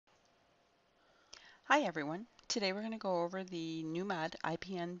Hi everyone. Today we're going to go over the new mod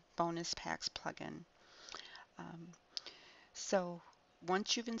IPN Bonus Paks plugin. Um, so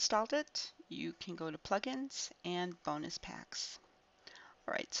once you've installed it, you can go to Plugins and Bonus Paks.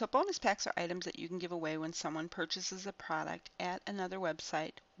 Alright, so bonus packs are items that you can give away when someone purchases a product at another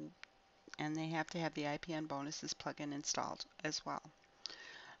website, and they have to have the IPN Bonuses plugin installed as well.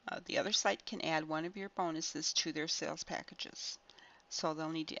 The other site can add one of your bonuses to their sales packages. So they'll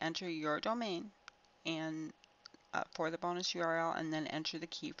need to enter your domain and for the bonus URL and then enter the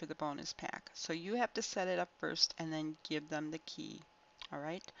key for the bonus pack. So you have to set it up first and then give them the key.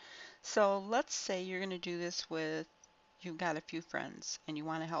 Alright, so let's say you're going to do this with, you've got a few friends and you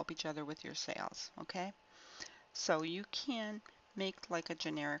want to help each other with your sales. Okay, so you can make like a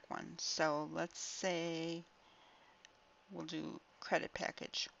generic one. So let's say we'll do credit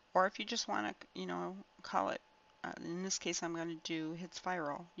package, or if you just want to call it, in this case I'm going to do hits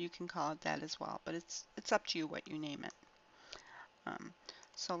viral. You can call it that as well, but it's up to you what you name it.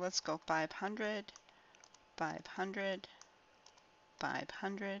 So let's go 500, 500,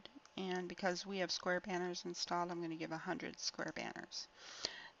 500, and because we have square banners installed, I'm going to give 100 square banners.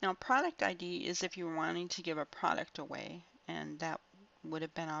 Now product ID is if you're wanting to give a product away, and that would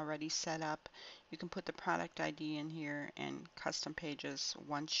have been already set up. You can put the product ID in here and custom pages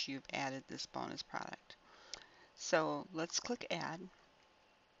once you've added this bonus product. So let's click add.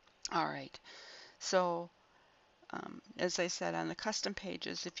 Alright, so as I said, on the custom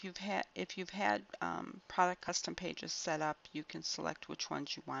pages, if you've had product custom pages set up, you can select which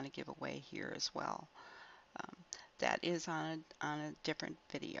ones you want to give away here as well. That is on a different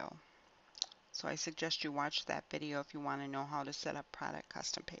video. So I suggest you watch that video if you want to know how to set up product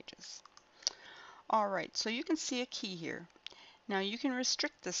custom pages. Alright, so you can see a key here. Now you can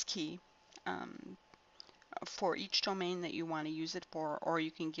restrict this key for each domain that you want to use it for, or you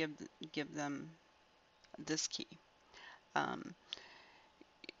can give them this key.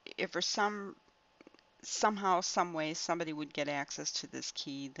 If for somehow, some way, somebody would get access to this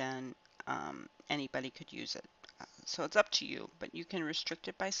key, then anybody could use it. So it's up to you, but you can restrict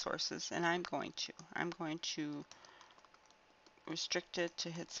it by sources, and I'm going to restrict it to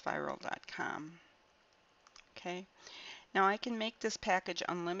hitsviral.com. Okay. Now I can make this package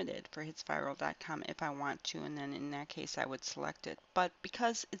unlimited for hitsviral.com if I want to, and then in that case I would select it. But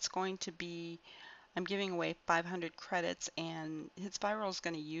because it's going to be, I'm giving away 500 credits, and hitsviral is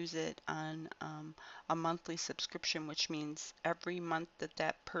going to use it on a monthly subscription, which means every month that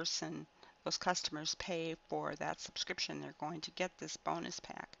those customers pay for that subscription, they're going to get this bonus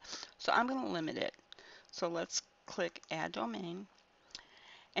pack. So I'm going to limit it. So let's click add domain,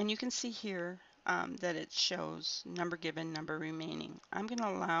 and you can see here that it shows number given, number remaining. I'm going to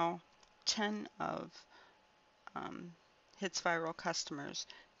allow 10 of hitsviral customers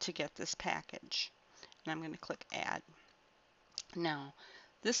to get this package, and I'm going to click add. Now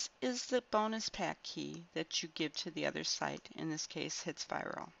this is the bonus pack key that you give to the other site, in this case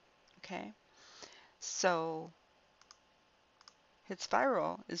hitsviral. Okay, so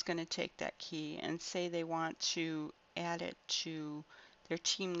hitsviral is going to take that key and say they want to add it to their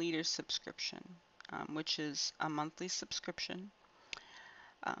team leader subscription, which is a monthly subscription.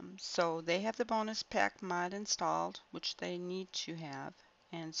 So they have the bonus pack mod installed, which they need to have,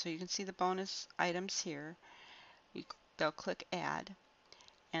 and so you can see the bonus items here. They'll click add,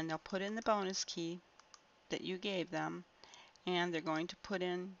 and they'll put in the bonus key that you gave them, and they're going to put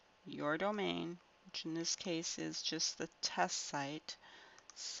in your domain, which in this case is just the test site.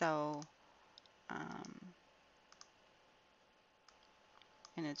 So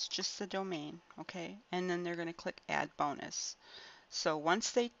and it's just the domain, okay, and then they're going to click add bonus. So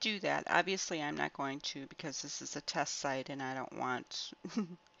once they do that, obviously I'm not going to, because this is a test site and I don't want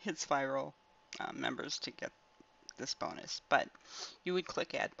hitsviral members to get this bonus, but you would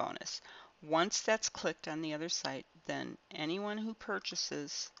click add bonus. Once that's clicked on the other site, then anyone who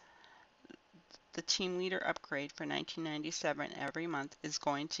purchases the team leader upgrade for $19.97 every month is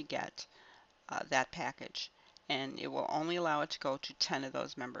going to get that package, and it will only allow it to go to 10 of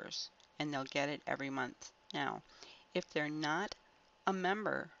those members, and they'll get it every month. Now if they're not a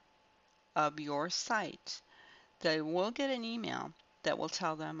member of your site, they will get an email that will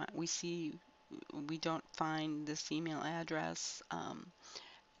tell them, we don't find this email address,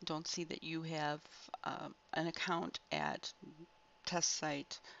 don't see that you have an account at test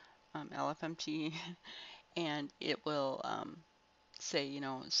site LFMTE, and it will say,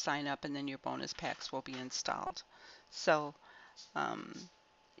 sign up, and then your bonus packs will be installed. So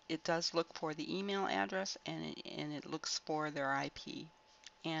it does look for the email address, and it looks for their IP,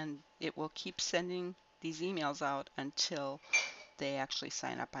 and it will keep sending these emails out until they actually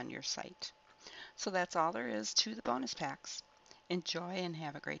sign up on your site. So that's all there is to the bonus packs. Enjoy and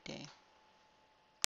have a great day.